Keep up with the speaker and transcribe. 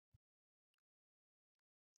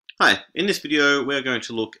Hi, in this video we're going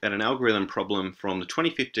to look at an algorithm problem from the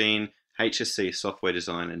 2015 HSC Software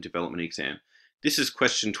Design and Development Exam. This is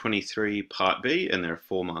question 23 part B, and there are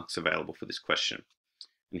 4 marks available for this question.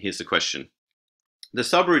 And here's the question. The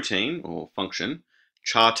subroutine or function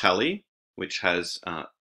char tally, which has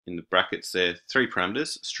in the brackets there 3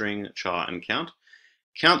 parameters, string, char and count,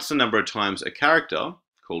 counts the number of times a character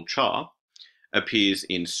called char appears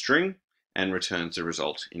in string and returns the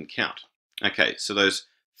result in count. Okay, so those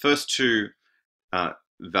first 2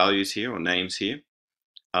 values here, or names here,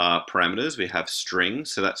 are parameters. We have string,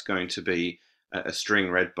 so that's going to be a string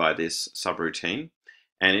read by this subroutine,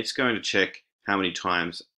 and it's going to check how many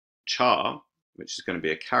times char, which is going to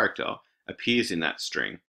be a character, appears in that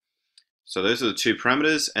string. So those are the 2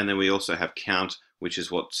 parameters, and then we also have count, which is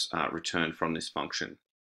what's returned from this function.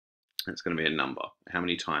 It's going to be a number, how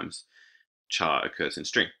many times char occurs in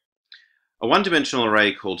string. A one-dimensional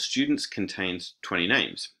array called students contains 20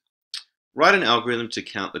 names. Write an algorithm to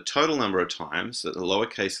count the total number of times that the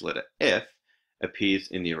lowercase letter f appears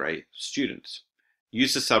in the array students.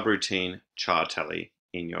 Use the subroutine char tally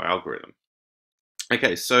in your algorithm.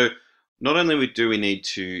 Okay, so not only do we need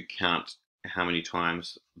to count how many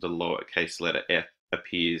times the lowercase letter f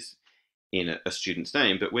appears in a student's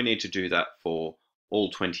name, but we need to do that for all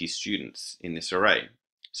 20 students in this array.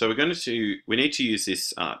 So we need to use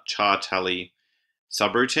this char tally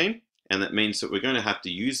subroutine, and that means that we're going to have to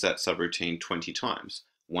use that subroutine 20 times,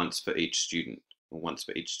 once for each student, or once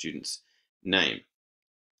for each student's name.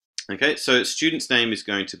 Okay, so student's name is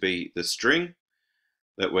going to be the string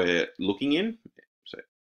that we're looking in,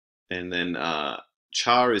 and then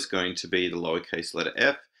char is going to be the lowercase letter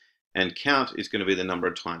f, and count is going to be the number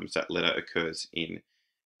of times that letter occurs in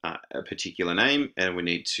a particular name, and we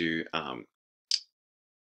need to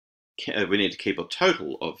keep a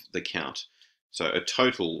total of the count. So a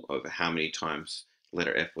total of how many times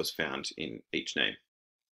letter F was found in each name.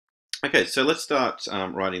 Okay, so let's start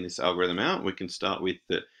writing this algorithm out. We can start with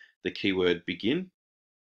the keyword begin.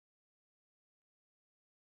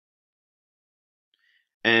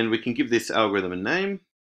 And we can give this algorithm a name.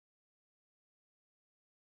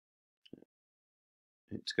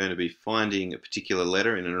 It's going to be finding a particular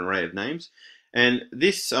letter in an array of names. And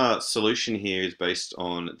this solution here is based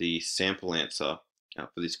on the sample answer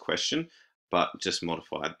for this question, but just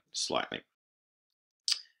modified slightly.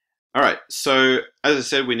 All right, so as I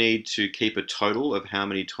said, we need to keep a total of how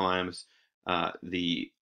many times the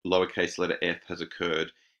lowercase letter f has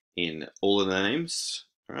occurred in all of the names.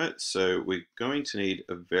 All right, so we're going to need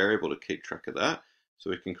a variable to keep track of that. So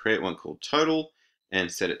we can create one called total and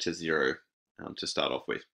set it to 0 to start off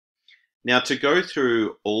with. Now, to go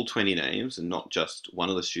through all 20 names and not just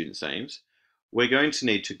one of the students' names, we're going to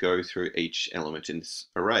need to go through each element in this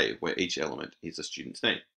array, where each element is a student's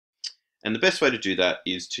name. And the best way to do that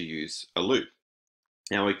is to use a loop.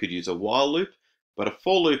 Now, we could use a while loop, but a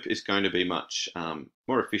for loop is going to be much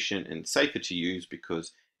more efficient and safer to use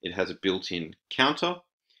because it has a built-in counter,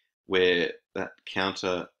 where that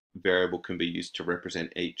counter variable can be used to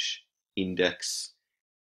represent each index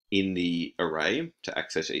in the array to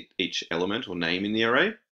access each element or name in the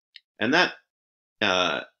array. And that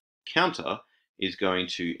counter is going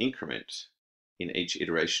to increment in each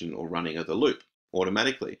iteration or running of the loop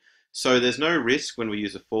automatically. So there's no risk when we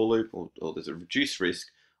use a for loop, or there's a reduced risk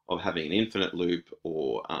of having an infinite loop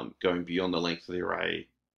or going beyond the length of the array.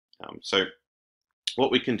 So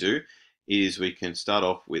what we can do is we can start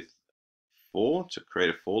off with for to create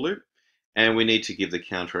a for loop, and we need to give the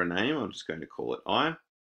counter a name. I'm just going to call it I.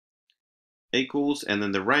 Equals, and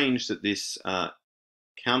then the range that this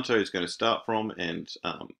counter is going to start from and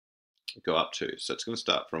go up to. So it's going to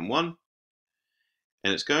start from 1,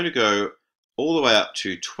 and it's going to go all the way up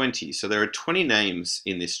to 20. So there are 20 names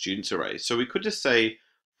in this students array. So we could just say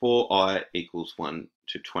for I equals 1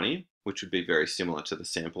 to 20, which would be very similar to the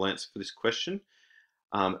sample answer for this question.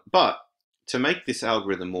 But to make this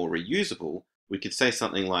algorithm more reusable, we could say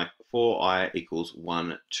something like for I equals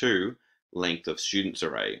 1 to length of students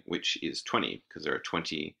array, which is 20, because there are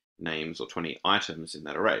 20 names or 20 items in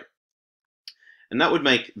that array. And that would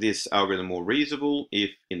make this algorithm more reusable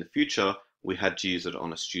if in the future we had to use it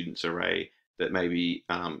on a students array that maybe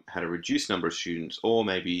had a reduced number of students or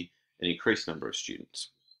maybe an increased number of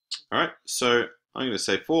students. All right, so I'm going to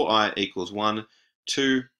say for I equals 1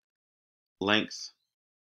 to length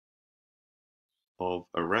of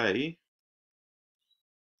array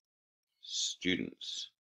students.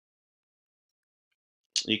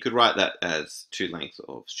 You could write that as to length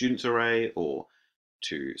of students array, or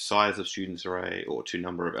to size of students array, or to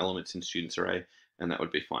number of elements in students array, and that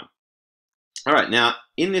would be fine. All right, now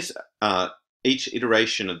in this each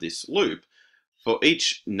iteration of this loop, For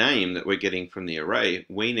each name that we're getting from the array,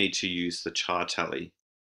 we need to use the char tally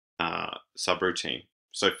subroutine.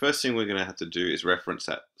 So first thing we're going to have to do is reference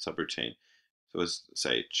that subroutine. So let's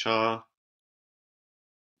say char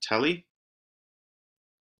tally.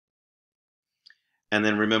 And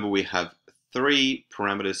then remember we have 3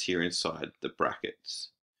 parameters here inside the brackets.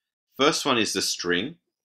 First one is the string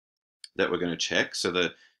that we're going to check. So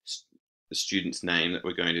the student's name that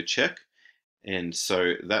we're going to check. And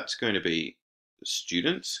so that's going to be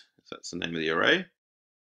student. So that's the name of the array.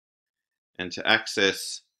 And to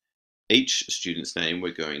access each student's name,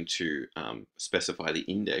 we're going to specify the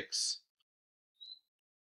index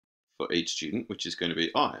for each student, which is going to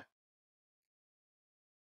be I.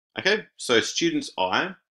 Okay, so students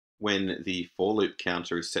I, when the for loop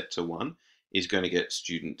counter is set to 1, is going to get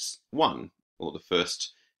students 1, or the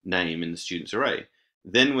first name in the student's array.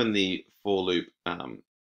 Then when the for loop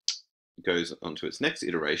goes on to its next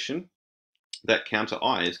iteration, that counter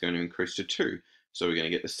I is going to increase to 2. So we're going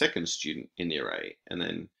to get the second student in the array, and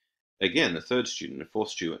then again the third student, the fourth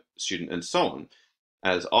student, and so on,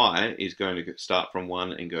 as I is going to start from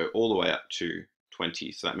 1 and go all the way up to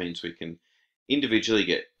 20. So that means we can individually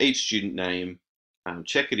get each student name,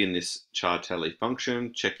 check it in this char tally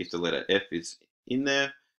function, check if the letter F is in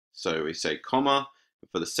there. So we say comma.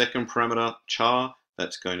 For the second parameter, char,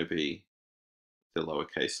 that's going to be the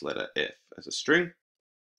lowercase letter f as a string.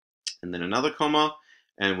 And then another comma,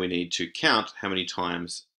 and we need to count how many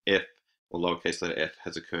times f, or lowercase letter f,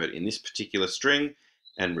 has occurred in this particular string,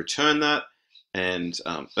 and return that. And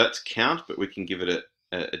that's count, but we can give it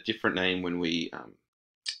a different name when we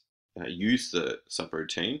use the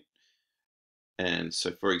subroutine. And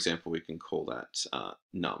so, for example, we can call that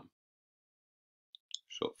num,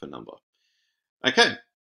 short for number. Okay,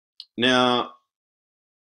 now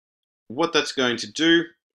what that's going to do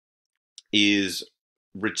is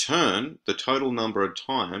return the total number of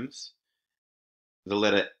times the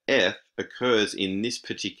letter F occurs in this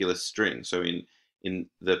particular string. So in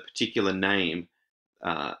the particular name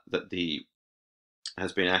that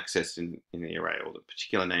has been accessed in the array, or the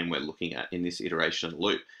particular name we're looking at in this iteration of the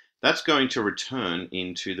loop, that's going to return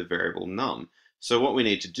into the variable num. So what we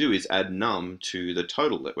need to do is add num to the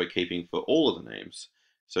total that we're keeping for all of the names.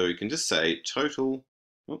 So we can just say total,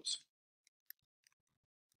 oops.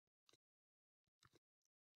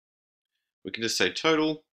 We can just say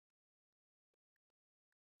total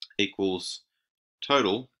equals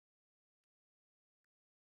total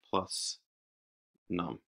plus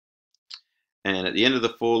num. And at the end of the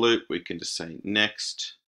for loop, we can just say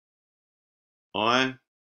next I.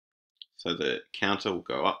 So the counter will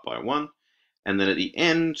go up by 1. And then at the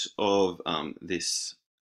end of this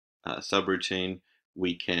subroutine,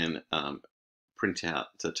 we can print out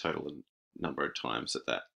the total number of times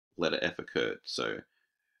that letter F occurred. So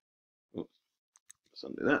oops, let's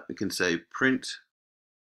undo that. We can say print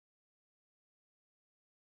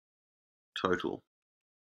total,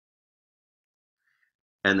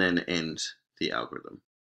 and then end the algorithm.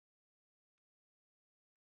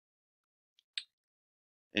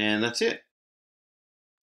 And that's it.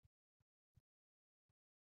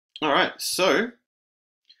 All right, so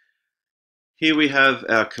here we have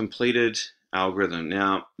our completed algorithm.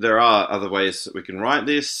 Now, there are other ways that we can write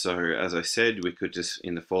this. So as I said, we could just,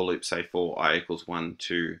 in the for loop, say for I equals 1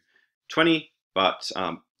 to 20. But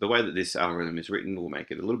the way that this algorithm is written will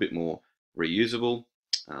make it a little bit more reusable,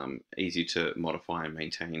 easy to modify and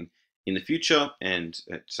maintain in the future, and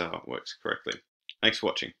it works correctly. Thanks for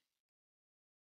watching.